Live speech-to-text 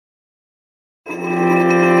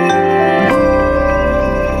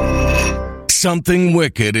Something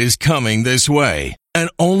wicked is coming this way,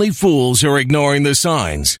 and only fools are ignoring the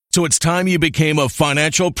signs. So it's time you became a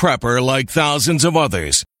financial prepper like thousands of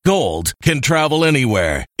others. Gold can travel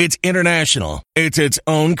anywhere. It's international. It's its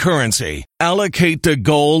own currency. Allocate to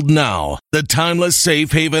gold now, the timeless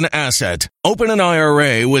safe haven asset. Open an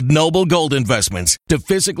IRA with Noble Gold Investments to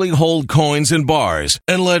physically hold coins and bars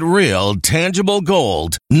and let real, tangible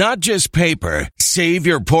gold, not just paper, save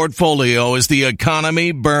your portfolio as the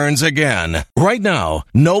economy burns again. Right now,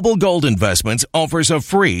 Noble Gold Investments offers a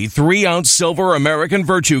free 3-ounce silver American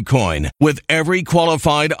Virtue coin with every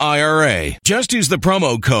qualified IRA. Just use the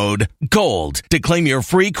promo code GOLD to claim your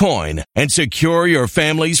free coin and secure your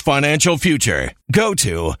family's financial future. Go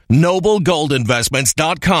to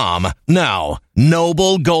noblegoldinvestments.com now.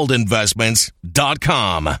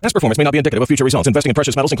 noblegoldinvestments.com. Past performance may not be indicative of future results. Investing in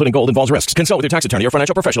precious metals, including gold, involves risks. Consult with your tax attorney or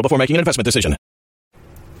financial professional before making an investment decision.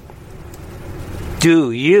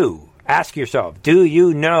 Do you, ask yourself, do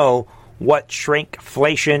you know what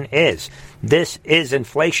shrinkflation is? This is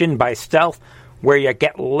inflation by stealth, where you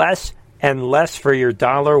get less and less for your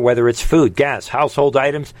dollar, whether it's food, gas, household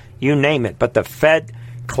items, you name it. But the Fed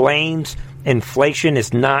claims inflation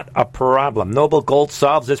is not a problem. Noble Gold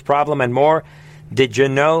solves this problem and more. Did you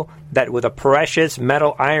know that with a precious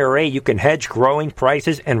metal IRA, you can hedge growing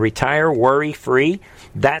prices and retire worry-free?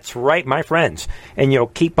 That's right, my friends. And you'll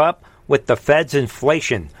keep up with the Fed's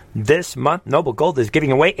inflation. This month, Noble Gold is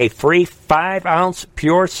giving away a free 5-ounce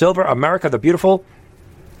pure silver America the Beautiful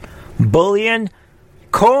bullion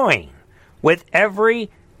coin with every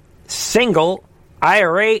single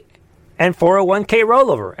IRA and 401k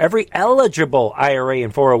rollover, every eligible IRA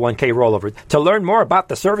and 401k rollover. To learn more about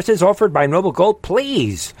the services offered by Noble Gold,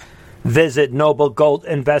 please visit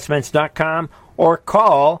noblegoldinvestments.com or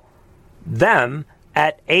call them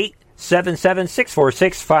at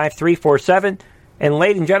 877-646-5347. And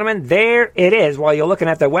ladies and gentlemen, there it is. While you're looking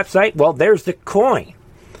at the website, well, there's the coin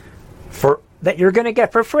that you're going to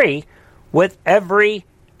get for free with every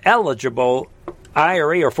eligible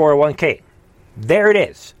IRA or 401k. There it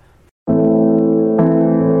is.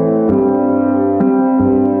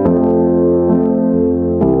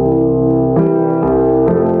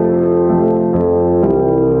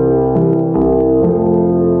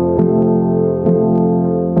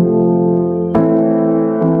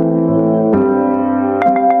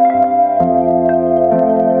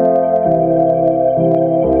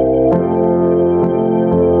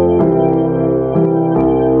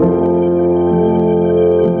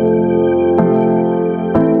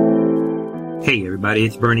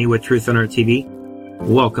 It's Bernie with Truth on Our TV.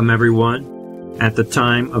 Welcome, everyone. At the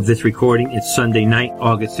time of this recording, it's Sunday night,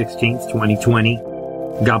 August 16th, 2020.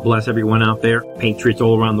 God bless everyone out there, patriots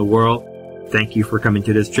all around the world. Thank you for coming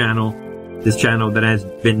to this channel that has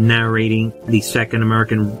been narrating the Second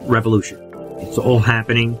American Revolution. It's all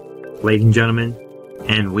happening, ladies and gentlemen,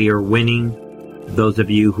 and we are winning. Those of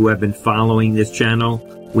you who have been following this channel,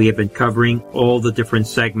 we have been covering all the different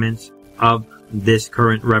segments of this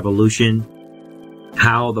current revolution.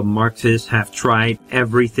 How the Marxists have tried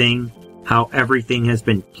everything, how everything has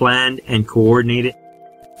been planned and coordinated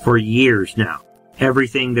for years now.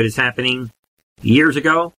 Everything that is happening years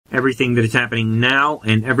ago, everything that is happening now,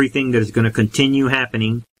 and everything that is going to continue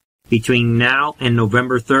happening between now and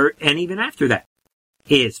November 3rd, and even after that,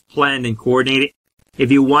 is planned and coordinated. If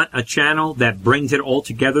you want a channel that brings it all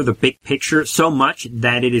together, the big picture, so much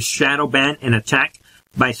that it is shadow banned and attacked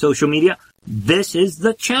by social media, this is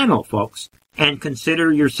the channel, folks. And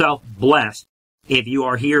consider yourself blessed if you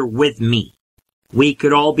are here with me. We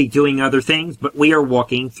could all be doing other things, but we are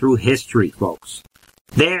walking through history, folks.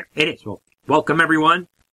 There it is, folks. Welcome, everyone.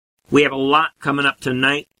 We have a lot coming up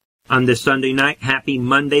tonight on this Sunday night. Happy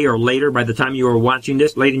Monday or later by the time you are watching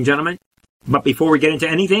this, ladies and gentlemen. But before we get into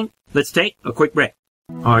anything, let's take a quick break.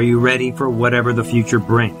 Are you ready for whatever the future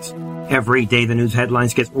brings? Every day the news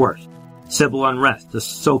headlines get worse. Civil unrest, the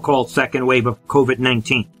so-called second wave of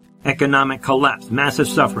COVID-19. Economic collapse, massive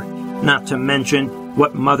suffering, not to mention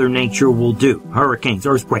what Mother Nature will do. Hurricanes,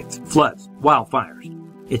 earthquakes, floods, wildfires.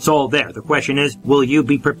 It's all there. The question is, will you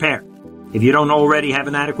be prepared? If you don't already have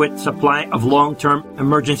an adequate supply of long-term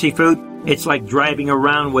emergency food, it's like driving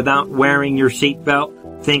around without wearing your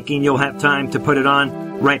seatbelt, thinking you'll have time to put it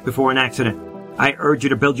on right before an accident. I urge you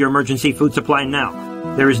to build your emergency food supply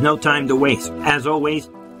now. There is no time to waste. As always,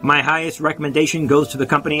 my highest recommendation goes to the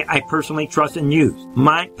company I personally trust and use,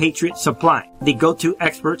 My Patriot Supply, the go-to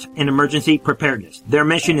experts in emergency preparedness. Their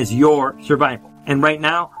mission is your survival. And right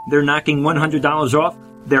now, they're knocking $100 off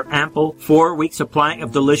their ample 4-week supply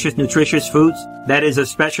of delicious, nutritious foods that is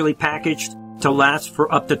especially packaged to last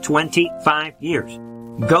for up to 25 years.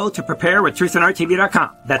 Go to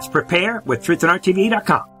preparewithtruthandarttv.com. That's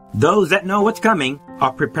preparewithtruthandarttv.com. Those that know what's coming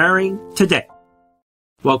are preparing today.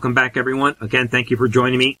 Welcome back, everyone. Again, thank you for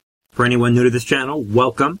joining me. For anyone new to this channel,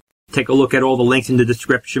 welcome. Take a look at all the links in the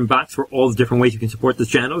description box for all the different ways you can support this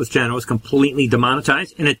channel. This channel is completely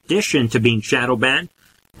demonetized in addition to being shadow banned.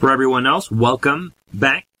 For everyone else, welcome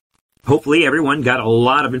back. Hopefully everyone got a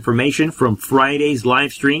lot of information from Friday's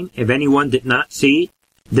live stream. If anyone did not see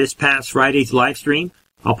this past Friday's live stream,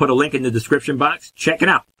 I'll put a link in the description box. Check it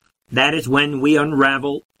out. That is when we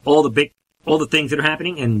unravel all the things that are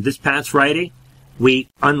happening. And this past Friday, we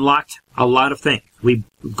unlocked a lot of things. We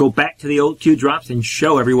go back to the old Q drops and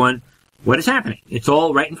show everyone what is happening. It's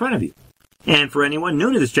all right in front of you. And for anyone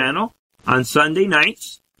new to this channel, on Sunday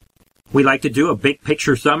nights, we like to do a big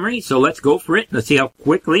picture summary. So let's go for it. Let's see how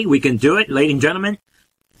quickly we can do it. Ladies and gentlemen,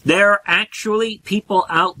 there are actually people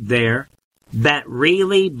out there that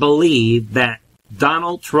really believe that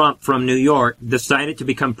Donald Trump from New York decided to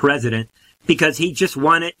become president because he just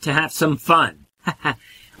wanted to have some fun.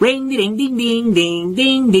 Ring, ding, ding, ding, ding,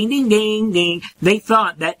 ding, ding, ding, ding, ding. They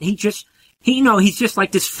thought that he's just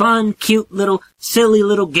like this fun, cute little, silly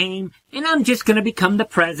little game, and I'm just gonna become the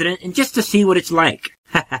president and just to see what it's like.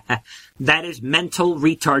 That is mental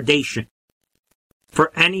retardation.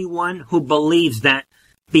 For anyone who believes that,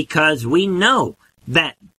 because we know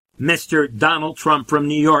that Mr. Donald Trump from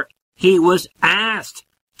New York, he was asked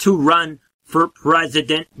to run for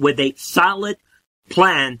president with a solid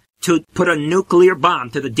plan to put a nuclear bomb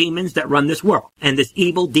to the demons that run this world and this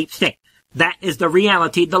evil deep state. That is the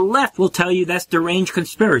reality. The left will tell you that's deranged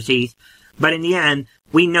conspiracies, but in the end,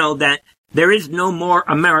 we know that there is no more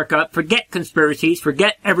America. Forget conspiracies,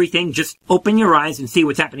 forget everything, just open your eyes and see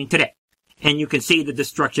what's happening today. And you can see the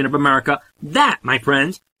destruction of America. That, my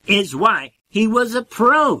friends, is why he was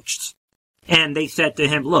approached. And they said to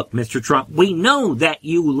him, look, Mr. Trump, we know that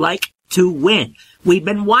you like to win. We've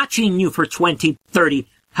been watching you for 20, 30,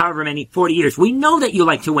 however many, 40 years. We know that you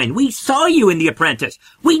like to win. We saw you in The Apprentice.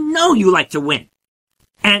 We know you like to win.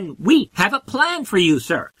 And we have a plan for you,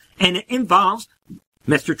 sir. And it involves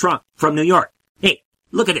Mr. Trump from New York. Hey,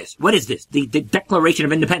 look at this. What is this? The Declaration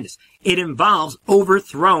of Independence. It involves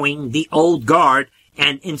overthrowing the old guard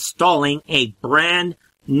and installing a brand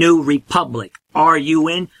new republic. Are you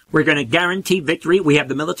in? We're going to guarantee victory. We have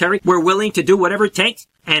the military. We're willing to do whatever it takes,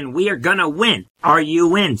 and we are going to win. Are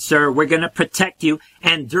you in, sir? We're going to protect you.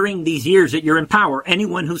 And during these years that you're in power,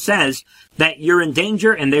 anyone who says that you're in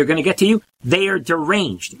danger and they're going to get to you, they are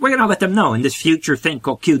deranged. We're going to let them know in this future thing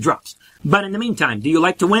called Q drops. But in the meantime, do you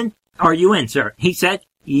like to win? Are you in, sir? He said,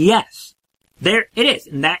 yes. There it is.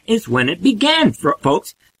 And that is when it began,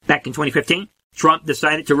 folks. Back in 2015, Trump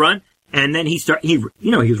decided to run. And then he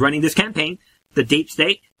was running this campaign, the deep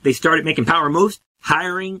state. They started making power moves,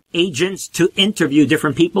 hiring agents to interview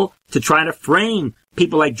different people to try to frame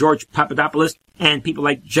people like George Papadopoulos and people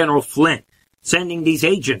like General Flynn, sending these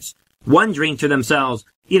agents, wondering to themselves,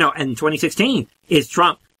 in 2016, is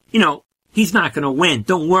Trump, he's not going to win.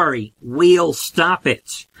 Don't worry. We'll stop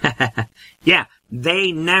it. Yeah,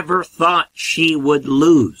 they never thought she would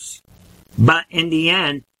lose. But in the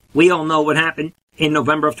end, we all know what happened. In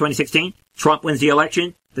November of 2016, Trump wins the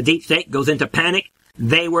election. The deep state goes into panic.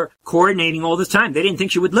 They were coordinating all this time. They didn't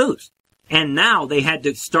think she would lose. And now they had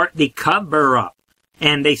to start the cover-up.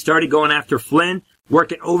 And they started going after Flynn,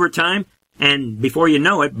 working overtime. And before you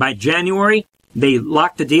know it, by January, they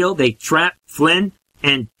locked the deal. They trap Flynn,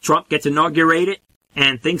 and Trump gets inaugurated.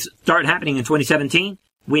 And things start happening in 2017.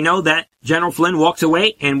 We know that General Flynn walks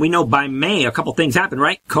away. And we know by May, a couple things happen,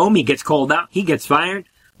 right? Comey gets called out. He gets fired.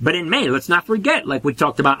 But in May, let's not forget, like we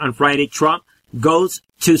talked about on Friday, Trump goes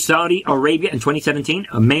to Saudi Arabia in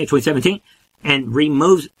May of 2017, and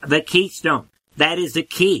removes the keystone. That is the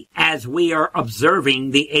key as we are observing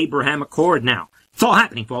the Abraham Accord now. It's all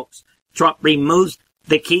happening, folks. Trump removes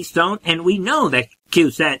the keystone, and we know that Q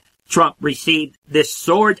said Trump received this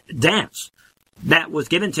sword dance that was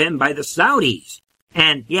given to him by the Saudis.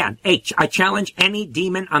 And yeah, I challenge any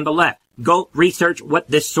demon on the left. Go research what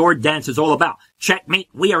this sword dance is all about. Checkmate,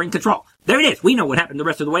 we are in control. There it is. We know what happened the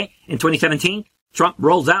rest of the way. In 2017, Trump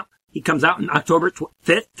rolls out. He comes out on October 5th,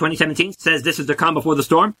 2017, says this is the calm before the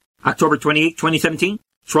storm. October 28th, 2017,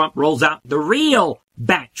 Trump rolls out the real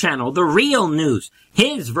back channel, the real news,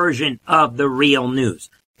 his version of the real news.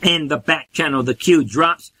 In the back channel, the Q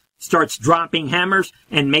drops, starts dropping hammers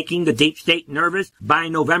and making the deep state nervous. By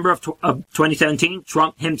November of 2017,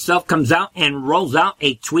 Trump himself comes out and rolls out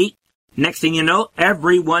a tweet. Next thing you know,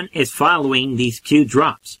 everyone is following these Q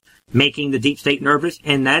drops, making the deep state nervous,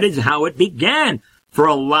 and that is how it began for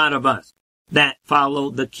a lot of us that follow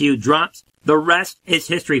the Q drops. The rest is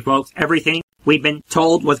history, folks. Everything we've been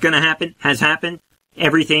told was going to happen has happened.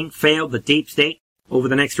 Everything failed. The deep state, over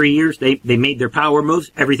the next 3 years, they made their power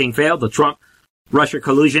moves. Everything failed. The Trump-Russia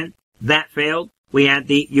collusion, that failed. We had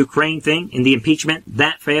the Ukraine thing and the impeachment,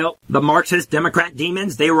 that failed. The Marxist Democrat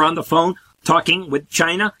demons, they were on the phone talking with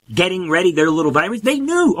China, getting ready their little virus. They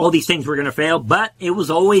knew all these things were going to fail, but it was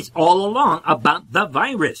always all along about the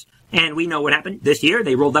virus. And we know what happened this year.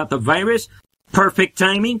 They rolled out the virus. Perfect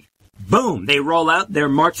timing. Boom. They roll out their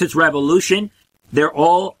Marxist revolution. They're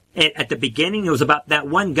all, at the beginning, it was about that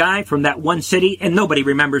one guy from that one city, and nobody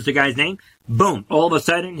remembers the guy's name. Boom. All of a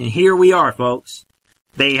sudden, and here we are, folks.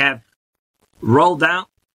 They have rolled out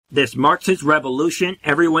this Marxist revolution.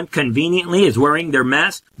 Everyone conveniently is wearing their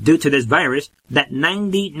mask due to this virus that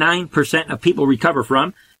 99% of people recover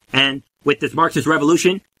from. And with this Marxist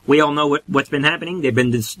revolution, we all know what's been happening. They've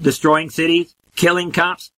been destroying cities, killing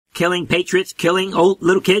cops, killing patriots, killing old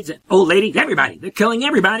little kids, old ladies, everybody. They're killing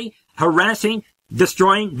everybody, harassing,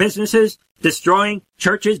 destroying businesses, destroying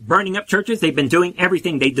churches, burning up churches. They've been doing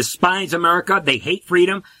everything. They despise America. They hate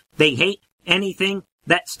freedom. They hate anything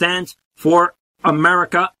that stands for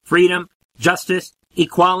America, freedom, justice,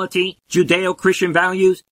 equality, Judeo-Christian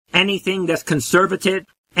values, anything that's conservative,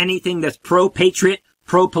 anything that's pro-patriot,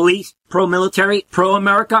 pro-police, pro-military,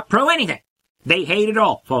 pro-America, pro-anything. They hate it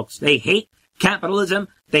all, folks. They hate capitalism.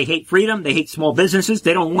 They hate freedom. They hate small businesses.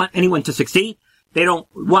 They don't want anyone to succeed. They don't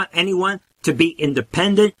want anyone to be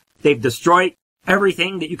independent. They've destroyed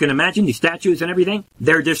everything that you can imagine, these statues and everything.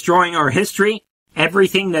 They're destroying our history,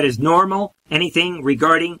 everything that is normal, anything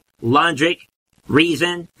regarding logic,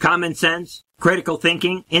 reason, common sense, critical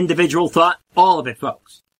thinking, individual thought, all of it,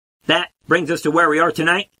 folks. That brings us to where we are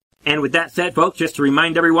tonight. And with that said, folks, just to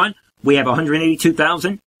remind everyone, we have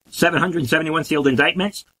 182,771 sealed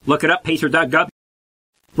indictments. Look it up, pacer.gov.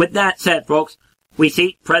 With that said, folks, we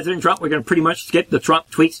see President Trump. We're going to pretty much skip the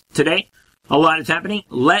Trump tweets today. A lot is happening.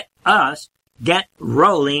 Let us get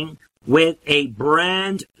rolling with a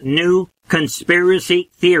brand new conspiracy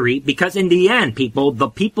theory, because in the end, people, the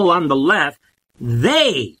people on the left,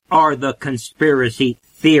 they are the conspiracy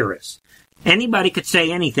theorists. Anybody could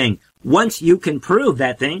say anything. Once you can prove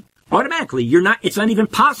that thing, automatically, it's not even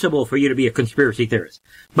possible for you to be a conspiracy theorist.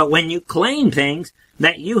 But when you claim things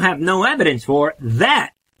that you have no evidence for,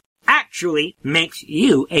 that actually makes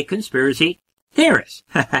you a conspiracy theorist.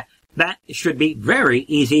 That should be very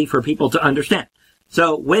easy for people to understand.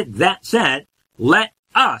 So with that said, let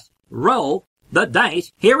us roll the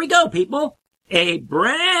dice. Here we go, people. A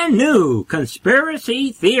brand new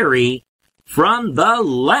conspiracy theory from the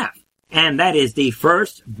left. And that is the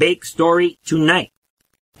first big story tonight.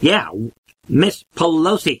 Yeah, Miss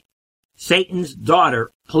Pelosi, Satan's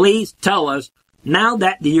daughter, please tell us, now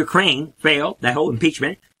that the Ukraine failed, that whole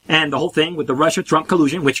impeachment, and the whole thing with the Russia-Trump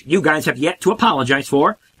collusion, which you guys have yet to apologize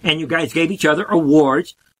for, and you guys gave each other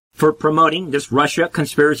awards for promoting this Russia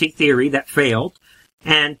conspiracy theory that failed.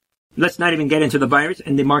 And let's not even get into the virus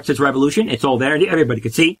and the Marxist revolution. It's all there. Everybody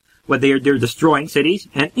could see what they're destroying cities.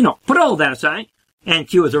 And, put all that aside. And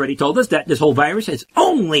Q has already told us that this whole virus is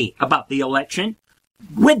only about the election.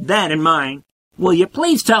 With that in mind, will you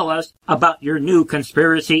please tell us about your new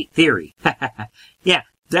conspiracy theory? Yeah,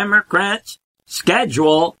 Democrats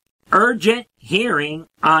schedule urgent hearing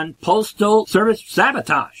on Postal Service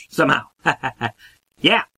sabotage somehow.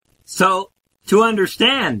 Yeah, so to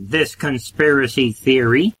understand this conspiracy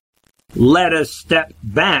theory, let us step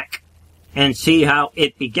back and see how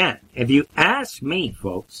it began. If you ask me,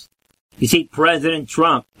 folks, you see, President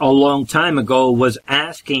Trump a long time ago was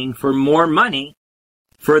asking for more money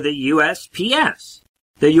for the USPS,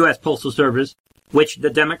 the U.S. Postal Service, which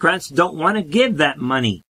the Democrats don't want to give that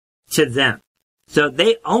money to them. So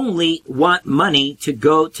they only want money to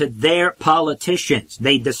go to their politicians.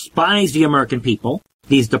 They despise the American people,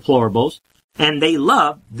 these deplorables, and they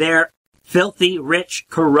love their filthy, rich,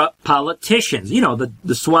 corrupt politicians. The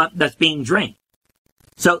swamp that's being drained.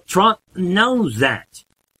 So Trump knows that.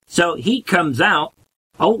 So he comes out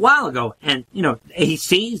a while ago and, he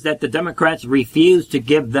sees that the Democrats refuse to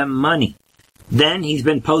give them money. Then he's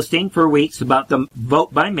been posting for weeks about the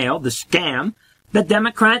vote by mail, the scam. The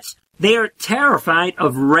Democrats, they are terrified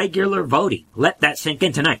of regular voting. Let that sink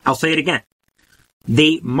in tonight. I'll say it again.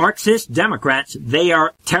 The Marxist Democrats, they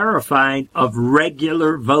are terrified of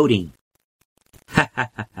regular voting.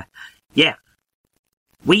 Yeah.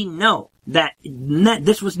 We know that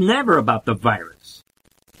this was never about the virus.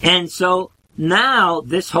 And so now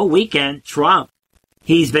this whole weekend, Trump,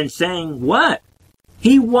 he's been saying what?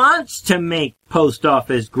 He wants to make post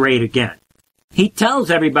office great again. He tells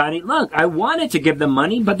everybody, look, I wanted to give them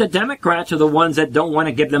money, but the Democrats are the ones that don't want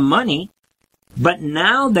to give them money. But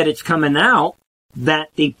now that it's coming out that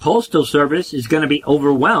the Postal Service is going to be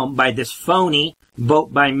overwhelmed by this phony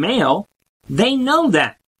vote by mail, they know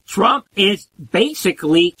that. Trump is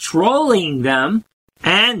basically trolling them.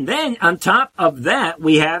 And then on top of that,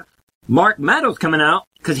 we have Mark Meadows coming out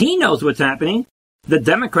because he knows what's happening. The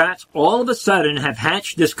Democrats all of a sudden have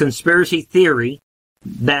hatched this conspiracy theory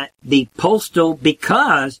that the postal,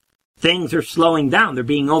 because things are slowing down, they're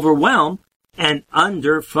being overwhelmed and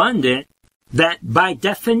underfunded, that by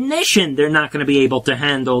definition they're not going to be able to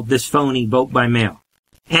handle this phony vote by mail.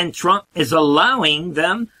 And Trump is allowing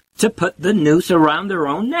them to put the noose around their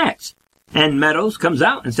own necks. And Meadows comes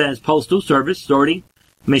out and says Postal Service sorting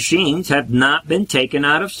machines have not been taken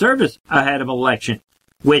out of service ahead of election,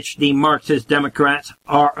 which the Marxist Democrats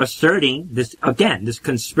are asserting this, again, this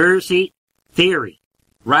conspiracy theory,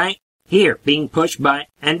 right here, being pushed by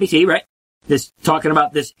NBC, right? This, talking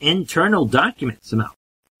about this internal document somehow,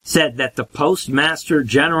 said that the Postmaster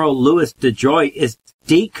General Louis DeJoy is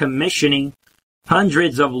decommissioning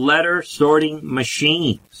hundreds of letter sorting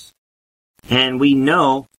machines. And we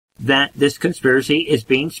know that this conspiracy is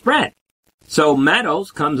being spread. So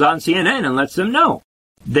Meadows comes on CNN and lets them know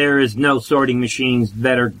there is no sorting machines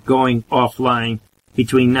that are going offline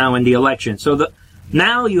between now and the election. So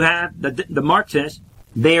now you have the Marxists,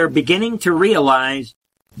 they are beginning to realize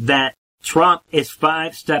that Trump is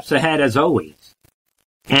 5 steps ahead as always.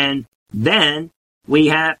 And then we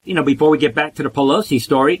have, before we get back to the Pelosi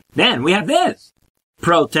story, then we have this.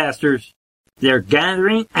 Protesters, they're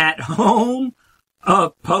gathering at home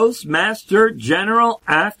of Postmaster General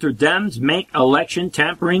after Dems make election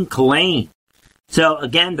tampering claim. So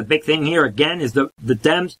again, the big thing here again is the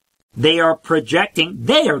Dems, they are projecting,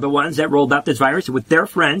 they are the ones that rolled out this virus with their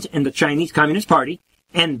friends in the Chinese Communist Party,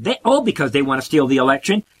 and they, all because they want to steal the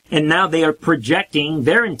election, and now they are projecting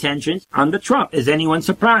their intentions on the Trump. Is anyone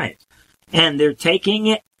surprised? And they're taking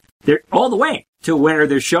it, they're all the way to where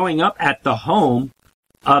they're showing up at the home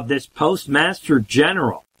of this Postmaster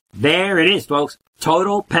General. There it is, folks.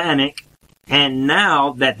 Total panic. And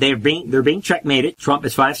now that they're being checkmated, Trump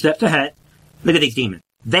is 5 steps ahead. Look at these demons.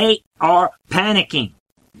 They are panicking.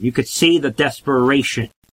 You could see the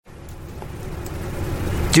desperation.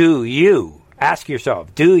 Do you, ask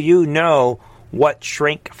yourself, do you know what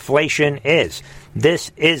shrinkflation is?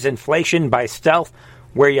 This is inflation by stealth,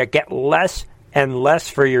 where you get less and less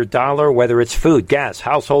for your dollar, whether it's food, gas,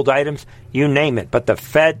 household items, you name it. But the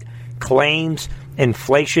Fed claims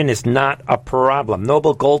inflation is not a problem.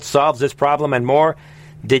 Noble Gold solves this problem and more.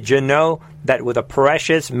 Did you know that with a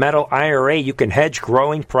precious metal IRA, you can hedge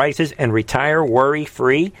growing prices and retire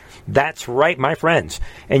worry-free? That's right, my friends.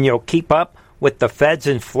 And you'll keep up with the Fed's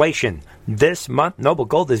inflation. This month, Noble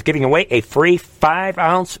Gold is giving away a free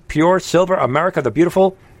 5-ounce pure silver America the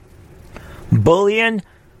Beautiful bullion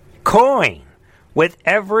coin with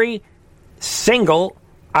every single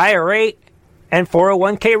IRA and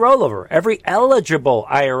 401k rollover, every eligible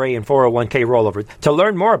IRA and 401k rollover. To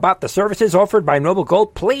learn more about the services offered by Noble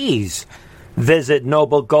Gold, please visit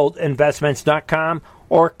noblegoldinvestments.com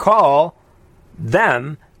or call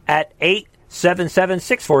them at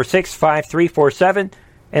 877-646-5347.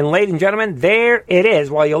 And ladies and gentlemen, there it is.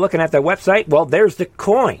 While you're looking at the website, well, there's the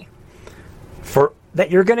coin that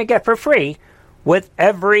you're going to get for free with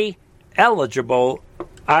every eligible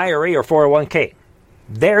IRA or 401k.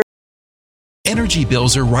 There. Energy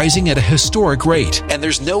bills are rising at a historic rate, and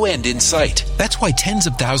there's no end in sight. That's why tens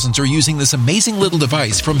of thousands are using this amazing little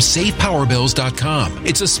device from SavePowerBills.com.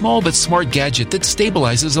 It's a small but smart gadget that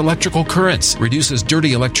stabilizes electrical currents, reduces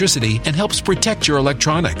dirty electricity, and helps protect your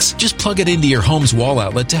electronics. Just plug it into your home's wall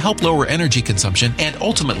outlet to help lower energy consumption and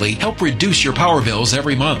ultimately help reduce your power bills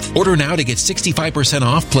every month. Order now to get 65%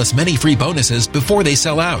 off plus many free bonuses before they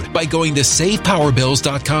sell out by going to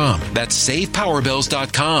SavePowerBills.com. That's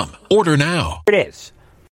SavePowerBills.com. Order now. It is.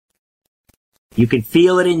 You can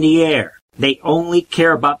feel it in the air. They only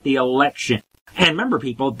care about the election. And remember,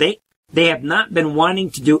 people, they have not been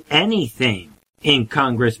wanting to do anything in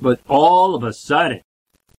Congress, but all of a sudden,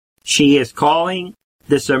 she is calling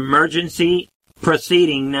this emergency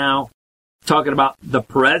proceeding now, talking about the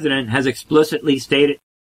president has explicitly stated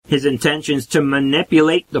his intentions to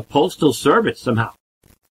manipulate the Postal Service somehow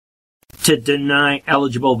to deny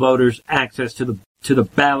eligible voters access to the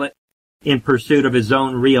ballot in pursuit of his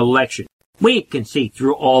own re-election. We can see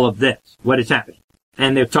through all of this what is happening.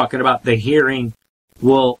 And they're talking about the hearing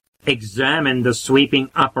will examine the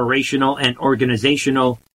sweeping operational and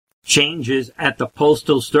organizational changes at the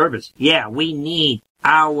Postal Service. Yeah, we need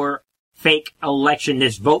our fake election,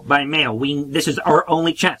 this vote by mail. This is our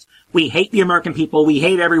only chance. We hate the American people. We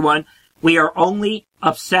hate everyone. We are only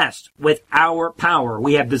obsessed with our power.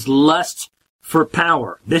 We have this lust for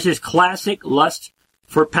power. This is classic lust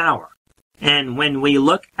for power. And when we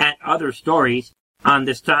look at other stories on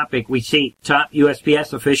this topic, we see top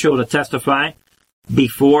USPS official to testify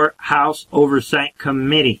before House Oversight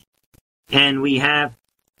Committee. And we have,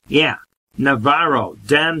 Navarro.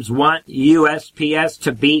 Dems want USPS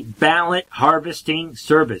to be ballot harvesting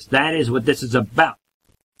service. That is what this is about.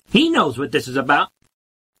 He knows what this is about.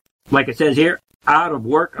 Like it says here, out of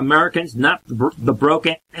work Americans, not the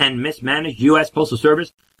broken and mismanaged U.S. Postal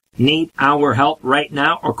Service, need our help right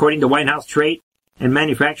now, according to White House Trade and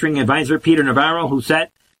Manufacturing Advisor Peter Navarro, who said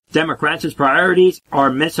Democrats' priorities are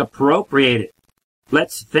misappropriated.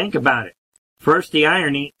 Let's think about it. First, the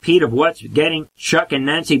irony, Pete, of what's getting Chuck and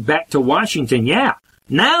Nancy back to Washington. Yeah,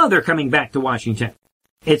 now they're coming back to Washington.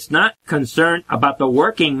 It's not concerned about the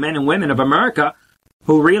working men and women of America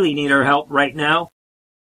who really need our help right now.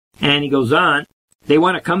 And he goes on, they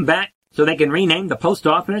want to come back so they can rename the post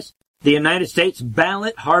office the United States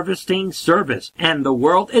Ballot Harvesting Service. And the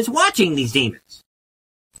world is watching these demons.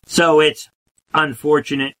 So it's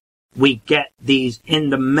unfortunate we get these in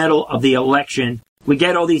the middle of the election. We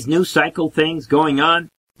get all these news cycle things going on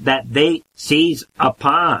that they seize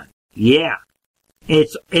upon. Yeah.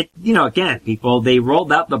 Again, people, they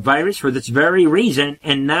rolled out the virus for this very reason,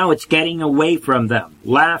 and now it's getting away from them.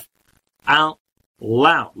 Laugh out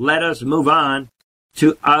loud. Let us move on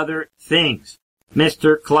to other things.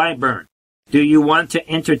 Mr. Clyburn, do you want to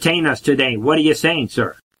entertain us today? What are you saying,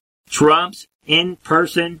 sir? Trump's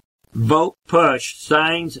in-person vote push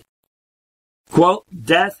signs, quote,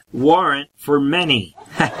 death warrant for many.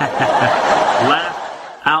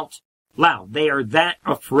 Laugh out loud. They are that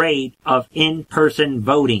afraid of in-person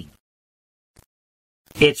voting.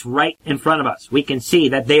 It's right in front of us. We can see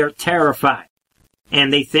that they are terrified.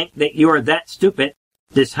 And they think that you are that stupid.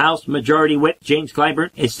 This House Majority Whip, James Clyburn,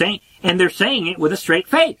 is saying, and they're saying it with a straight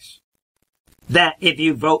face, that if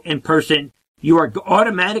you vote in person, you are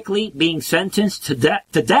automatically being sentenced to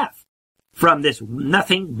death from this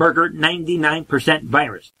nothing burger 99%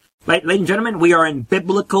 virus. Right, ladies and gentlemen, we are in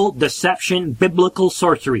biblical deception, biblical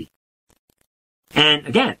sorcery. And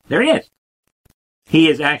again, there he is. He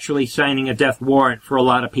is actually signing a death warrant for a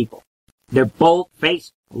lot of people. They're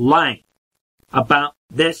bold-faced lying about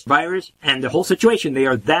this virus and the whole situation. They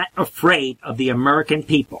are that afraid of the American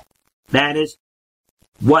people. That is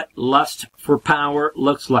what lust for power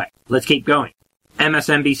looks like. Let's keep going.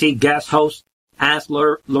 MSNBC guest host asked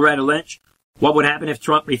Loretta Lynch what would happen if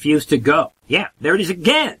Trump refused to go. Yeah, there it is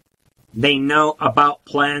again. They know about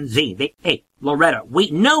Plan Z. Hey, Loretta,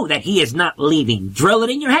 we know that he is not leaving. Drill it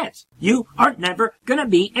in your heads. You are never going to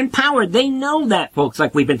be empowered. They know that, folks,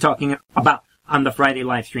 like we've been talking about on the Friday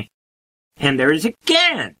live stream. And there it is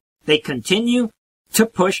again. They continue to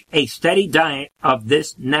push a steady diet of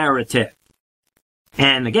this narrative.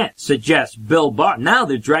 And again, suggest Bill Barr. Now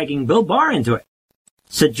they're dragging Bill Barr into it.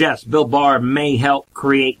 Suggest Bill Barr may help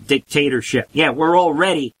create dictatorship. Yeah, we're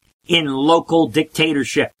already in local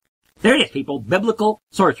dictatorship. There it is, people. Biblical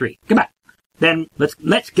sorcery. Goodbye. Then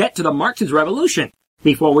let's get to the Marxist revolution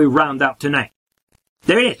before we round out tonight.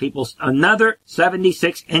 There it is, people. Another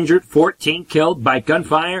 76 injured, 14 killed by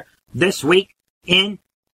gunfire this week in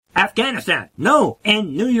Afghanistan. No,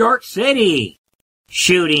 in New York City.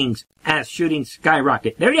 Shootings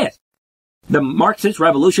skyrocket. There it is. The Marxist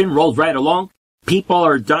revolution rolls right along. People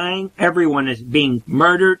are dying. Everyone is being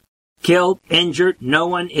murdered, killed, injured. No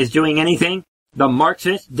one is doing anything. The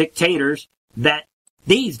Marxist dictators the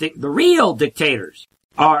real dictators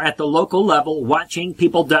are at the local level watching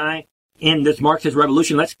people die in this Marxist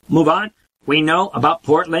revolution. Let's move on. We know about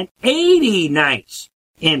Portland. 80 nights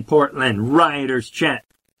in Portland. Rioters chant,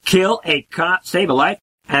 kill a cop, save a life,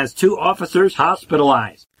 as 2 officers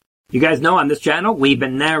hospitalized. You guys know on this channel, we've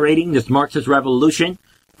been narrating this Marxist revolution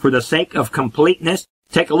for the sake of completeness.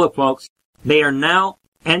 Take a look, folks. They are now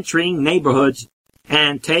entering neighborhoods.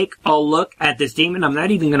 And take a look at this demon. I'm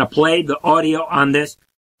not even going to play the audio on this.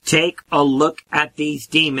 Take a look at these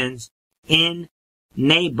demons in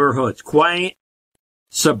neighborhoods. Quiet,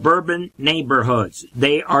 suburban neighborhoods.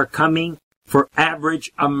 They are coming for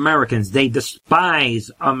average Americans. They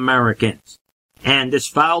despise Americans. And this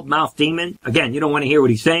foul-mouthed demon, again, you don't want to hear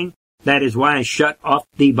what he's saying. That is why I shut off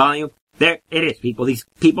the volume. There it is, people. These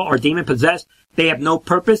people are demon-possessed. They have no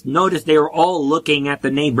purpose. Notice they are all looking at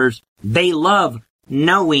the neighbors. They love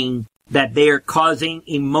knowing that they are causing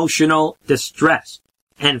emotional distress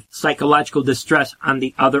and psychological distress on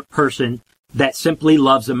the other person that simply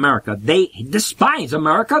loves America. They despise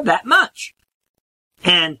America that much.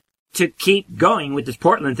 And to keep going with this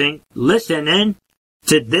Portland thing, listen in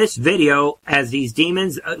to this video as these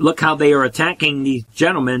demons, look how they are attacking these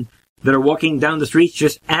gentlemen. that are walking down the streets,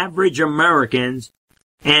 just average Americans.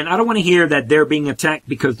 And I don't want to hear that they're being attacked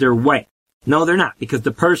because they're white. No, they're not, because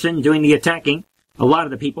the person doing the attacking, a lot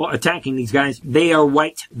of the people attacking these guys, they are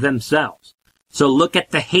white themselves. So look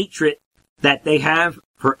at the hatred that they have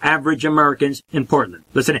for average Americans in Portland.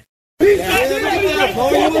 Listen in.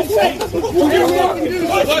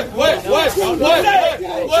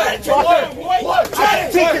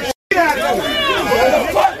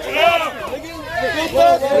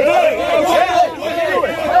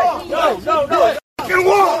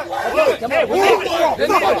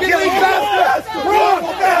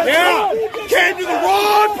 Yeah, came to the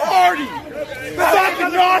wrong party.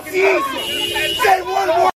 Fucking Nazis. Say one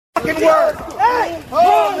more fucking word. Hey,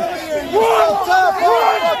 run,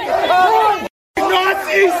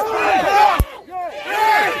 Nazis.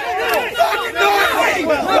 Hey, fucking Nazis.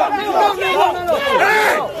 Hey,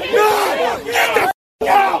 no, get the f***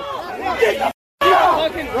 out. Get the f***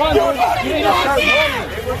 out.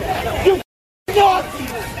 You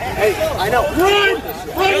Nazis. Hey, I know.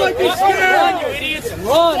 Run like you're scared. Run, you idiots.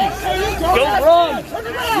 Run. Go run.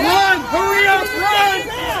 Run. Hurry up. Run.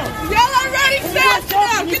 Y'all already fast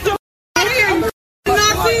enough. Get the f*** out of here,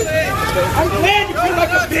 Nazis. I'm glad you feel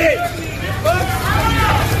like a bitch.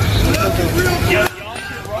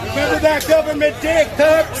 Remember that government dick,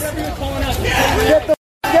 Tux? Get the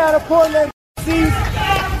f*** out of Portland, Nazis.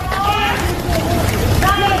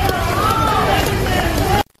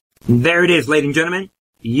 There it is, ladies and gentlemen.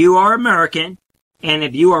 You are American, and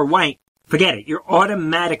if you are white, forget it. You're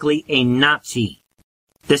automatically a Nazi.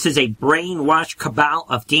 This is a brainwashed cabal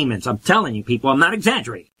of demons. I'm telling you, people, I'm not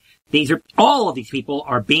exaggerating. All of these people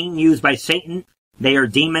are being used by Satan. They are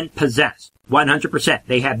demon possessed. 100%.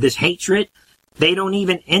 They have this hatred. They don't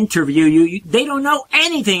even interview you. They don't know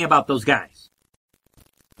anything about those guys.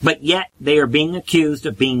 But yet, they are being accused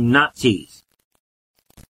of being Nazis.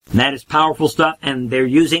 That is powerful stuff, and they're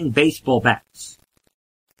using baseball bats.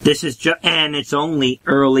 This is and it's only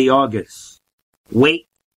early August. Wait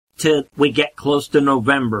till we get close to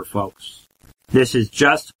November, folks. This is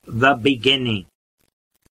just the beginning.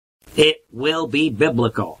 It will be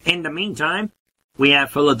biblical. In the meantime, we have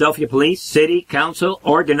Philadelphia Police City Council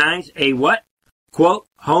organize a what? Quote,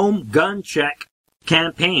 home gun check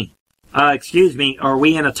campaign. Excuse me, are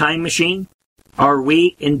we in a time machine? Are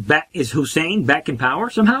we is Hussein back in power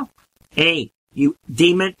somehow? Hey, you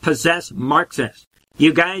demon-possessed Marxists.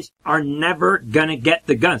 You guys are never gonna get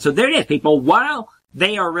the gun. So there it is, people. While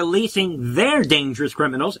they are releasing their dangerous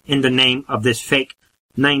criminals in the name of this fake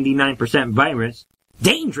 99% virus,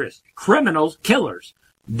 dangerous criminals, killers,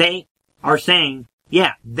 they are saying,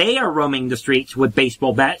 yeah, they are roaming the streets with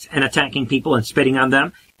baseball bats and attacking people and spitting on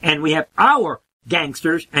them. And we have our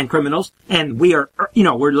gangsters and criminals, and we are,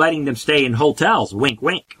 we're letting them stay in hotels, wink,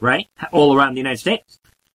 wink, right? All around the United States.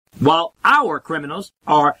 While our criminals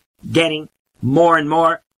are getting more and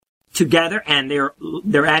more together, and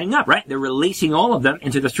they're adding up, right? They're releasing all of them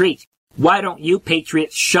into the streets. Why don't you,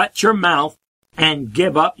 patriots, shut your mouth and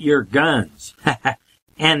give up your guns?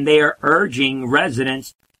 And they are urging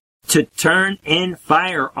residents to turn in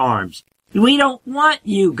firearms. We don't want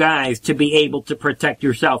you guys to be able to protect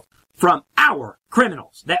yourself from our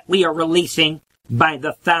criminals that we are releasing by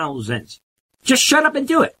the thousands. Just shut up and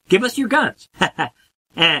do it. Give us your guns.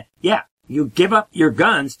 And yeah, you give up your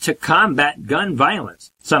guns to combat gun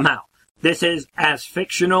violence somehow. This is as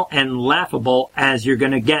fictional and laughable as you're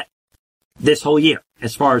going to get this whole year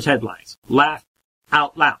as far as headlines. Laugh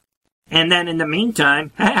out loud. And then in the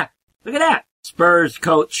meantime, look at that. Spurs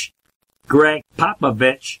coach Greg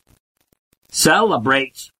Popovich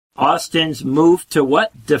celebrates Austin's move to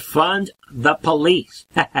what? Defund the police.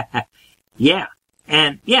 Yeah.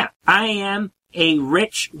 And yeah, I am a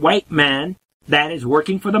rich white man that is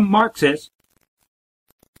working for the Marxists.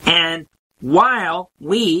 And while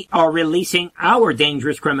we are releasing our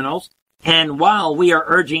dangerous criminals, and while we are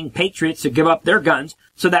urging patriots to give up their guns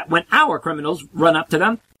so that when our criminals run up to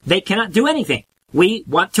them, they cannot do anything. We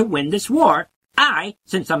want to win this war.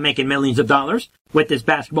 Since I'm making millions of dollars with this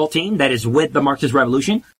basketball team that is with the Marxist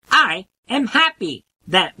Revolution, I am happy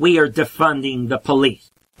that we are defunding the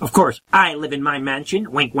police. Of course, I live in my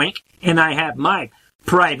mansion, wink, wink, and I have my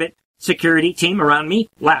private security team around me.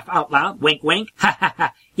 Laugh out loud, wink, wink. Ha ha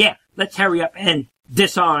ha. Yeah, let's hurry up and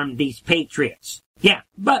disarm these patriots. Yeah,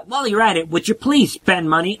 but while you're at it, would you please spend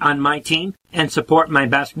money on my team and support my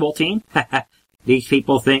basketball team? Ha ha. These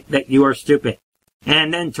people think that you are stupid.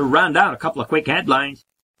 And then to round out a couple of quick headlines,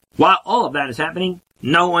 while all of that is happening,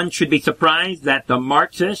 no one should be surprised that the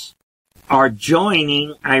Marxists are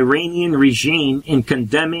joining Iranian regime in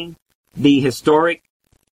condemning the historic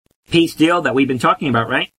peace deal that we've been talking about,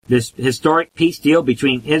 right? This historic peace deal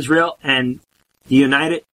between Israel and the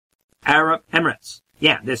United Arab Emirates.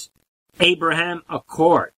 Yeah, this Abraham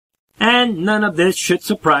Accord. And none of this should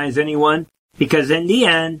surprise anyone, because in the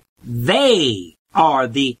end, they are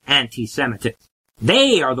the anti-Semites.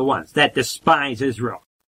 They are the ones that despise Israel,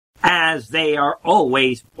 as they are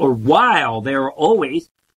always, or while they are always,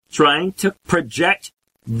 trying to project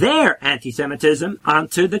their anti-Semitism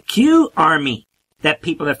onto the Q army, that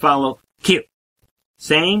people that follow Q.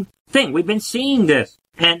 Same thing. We've been seeing this,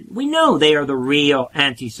 and we know they are the real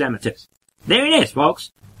anti-Semites. There it is,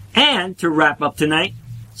 folks. And to wrap up tonight,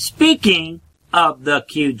 speaking of the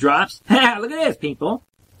Q drops, look at this, people.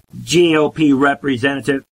 GOP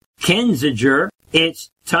Representative Kinzinger,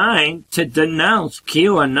 it's time to denounce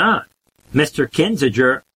QAnon. Mr.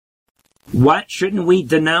 Kinzinger, what shouldn't we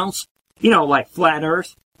denounce? Like flat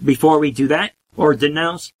earth before we do that? Or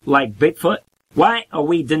denounce like Bigfoot? Why are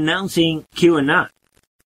we denouncing QAnon?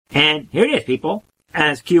 And here it is, people.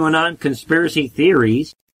 As QAnon conspiracy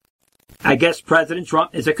theories, I guess President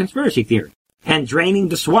Trump is a conspiracy theory. And draining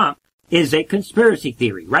the swamp is a conspiracy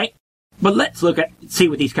theory, right? But let's see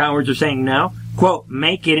what these cowards are saying now. Quote,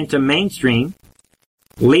 make it into mainstream.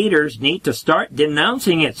 Leaders need to start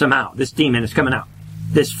denouncing it somehow. This demon is coming out.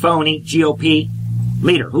 This phony GOP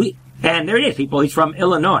leader. And there it is, people. He's from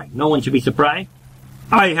Illinois. No one should be surprised.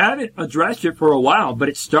 I haven't addressed it for a while, but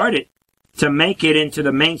it started to make it into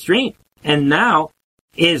the mainstream. And now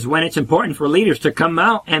is when it's important for leaders to come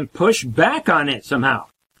out and push back on it somehow.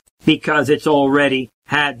 Because it's already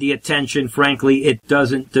had the attention, frankly, it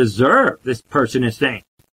doesn't deserve, this person is saying.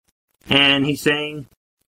 And he's saying,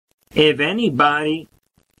 if anybody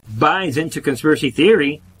buys into conspiracy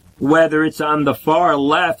theory, whether it's on the far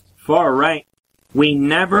left, far right, we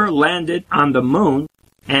never landed on the moon,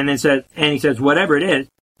 and he says, whatever it is,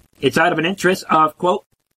 it's out of an interest of, quote,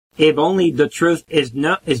 if only the truth is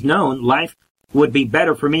known, life would be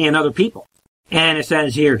better for me and other people. And it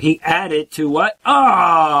says here, he added to what?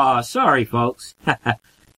 Oh, sorry, folks.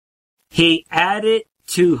 He added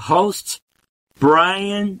to host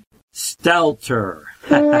Brian Stelter.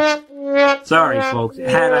 Sorry, folks.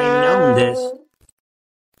 Had I known this,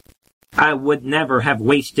 I would never have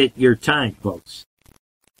wasted your time, folks.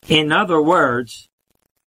 In other words,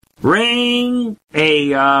 ring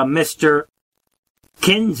a Mr.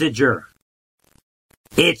 Kinzinger.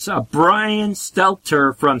 It's a Brian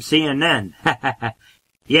Stelter from CNN.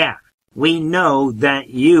 Yeah, we know that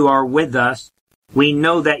you are with us. We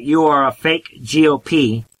know that you are a fake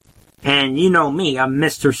GOP. And you know me, I'm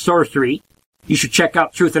Mr. Sorcery. You should check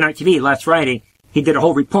out Truth and Art TV. Last Friday, he did a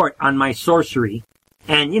whole report on my sorcery.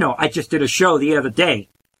 And, I just did a show the other day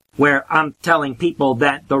where I'm telling people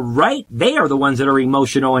that the right, they are the ones that are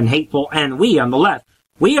emotional and hateful, and we on the left,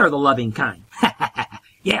 we are the loving kind.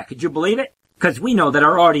 Yeah, could you believe it? Because we know that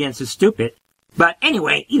our audience is stupid. But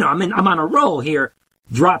anyway, I'm on a roll here,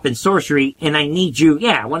 dropping sorcery, and I need you,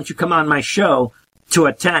 why don't you come on my show to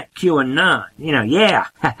attack QAnon? Yeah.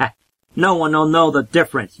 No one will know the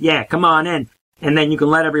difference. Yeah, come on in, and then you can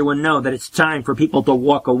let everyone know that it's time for people to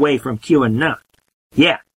walk away from QAnon.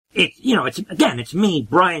 Yeah, it's me,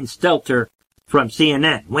 Brian Stelter from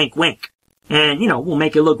CNN. Wink, wink. And, we'll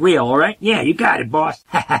make it look real, alright? Yeah, you got it, boss.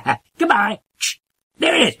 Goodbye.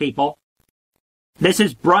 There it is, people. This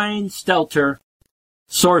is Brian Stelter,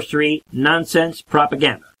 sorcery, nonsense,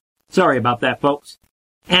 propaganda. Sorry about that, folks.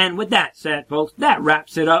 And with that said, folks, that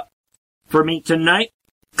wraps it up for me tonight.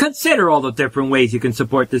 Consider all the different ways you can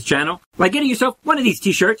support this channel, like getting yourself one of these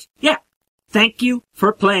t-shirts. Yeah. Thank you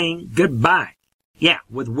for playing. Goodbye. Yeah,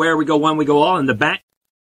 with Where We Go One, We Go All in the back.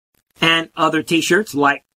 And other t-shirts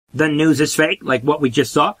like The News is Fake, like what we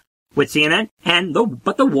just saw with CNN.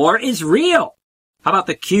 But the war is real. How about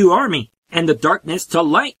the Q Army and the Darkness to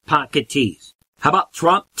Light pocket tees? How about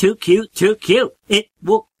Trump 2Q, 2Q? It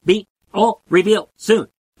will be all revealed soon.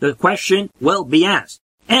 The question will be asked.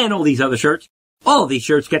 And all these other shirts. All of these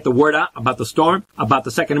shirts get the word out about the storm, about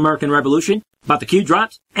the Second American Revolution, about the Q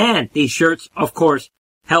drops. And these shirts, of course,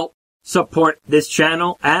 help support this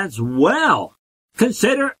channel as well.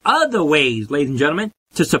 Consider other ways, ladies and gentlemen,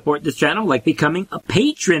 to support this channel, like becoming a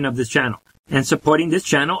patron of this channel and supporting this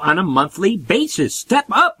channel on a monthly basis. Step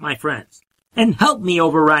up, my friends, and help me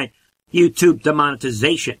override YouTube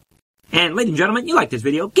demonetization. And ladies and gentlemen, you like this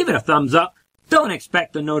video, give it a thumbs up. Don't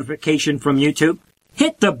expect a notification from YouTube.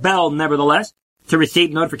 Hit the bell, nevertheless, to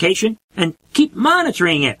receive notification and keep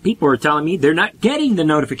monitoring it. People are telling me they're not getting the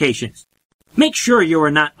notifications. Make sure you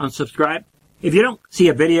are not unsubscribed. If you don't see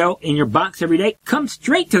a video in your box every day, come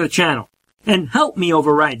straight to the channel and help me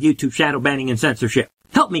override YouTube shadow banning and censorship.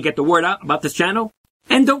 Help me get the word out about this channel.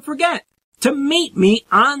 And don't forget to meet me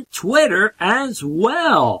on Twitter as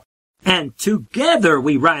well. And together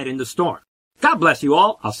we ride in the storm. God bless you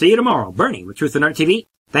all. I'll see you tomorrow. Bernie with Truth and Art TV.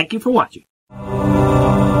 Thank you for watching.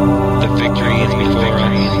 The victory is before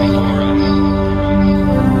us.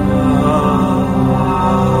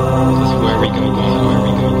 This is where we go,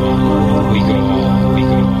 we go.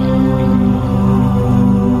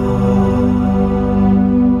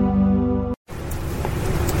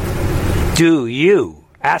 Do you,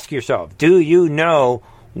 ask yourself, do you know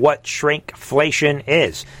what shrinkflation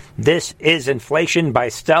is? This is inflation by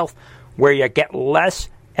stealth, where you get less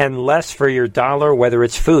and less for your dollar, whether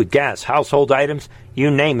it's food, gas, household items, you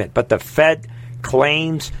name it. But the Fed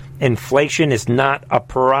claims inflation is not a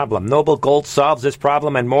problem. Noble Gold solves this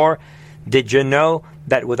problem and more. Did you know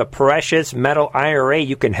that with a precious metal IRA,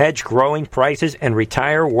 you can hedge growing prices and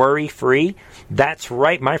retire worry-free? That's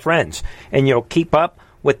right, my friends. And you'll keep up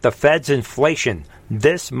with the Fed's inflation.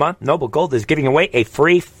 This month, Noble Gold is giving away a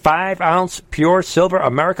free 5-ounce pure silver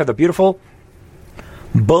America the Beautiful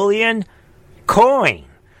bullion coin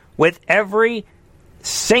with every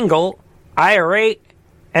single IRA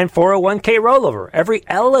and 401k rollover, every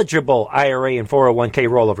eligible IRA and 401k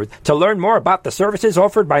rollover. To learn more about the services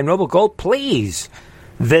offered by Noble Gold, please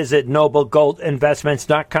visit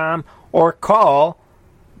noblegoldinvestments.com or call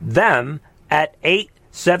them at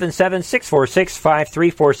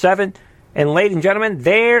 877-646-5347. And ladies and gentlemen,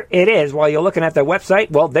 there it is. While you're looking at the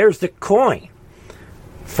website, well, there's the coin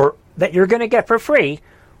that you're going to get for free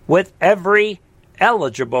with every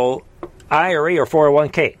eligible IRA or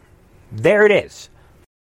 401k. There it is.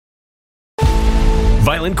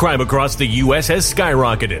 Violent crime across the U.S. has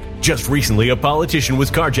skyrocketed. Just recently, a politician was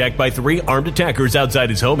carjacked by 3 armed attackers outside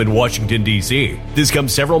his home in Washington, D.C. This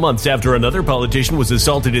comes several months after another politician was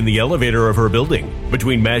assaulted in the elevator of her building.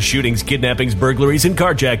 Between mass shootings, kidnappings, burglaries, and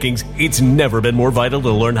carjackings, it's never been more vital to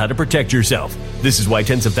learn how to protect yourself. This is why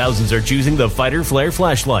tens of thousands are choosing the Fighter Flare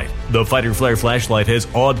flashlight. The Fighter Flare flashlight has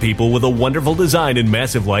awed people with a wonderful design and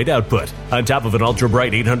massive light output. On top of an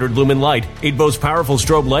ultra-bright 800-lumen light, it boasts powerful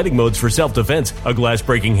strobe lighting modes for self-defense, a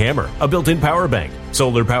glass-breaking hammer, a built-in power bank,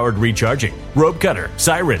 solar-powered recharging, rope cutter,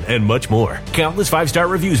 siren, and much more. Countless 5-star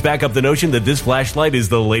reviews back up the notion that this flashlight is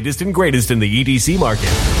the latest and greatest in the EDC market.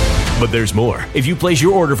 But there's more. If you place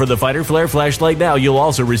your order for the Fighter Flare flashlight now, you'll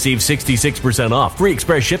also receive 66% off, free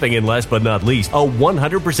express shipping, and last but not least, a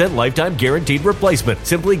 100% lifetime guaranteed replacement.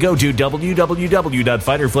 Simply go to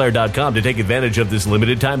www.fighterflare.com to take advantage of this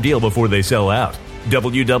limited time deal before they sell out.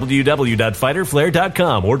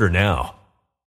 www.fighterflare.com. Order now.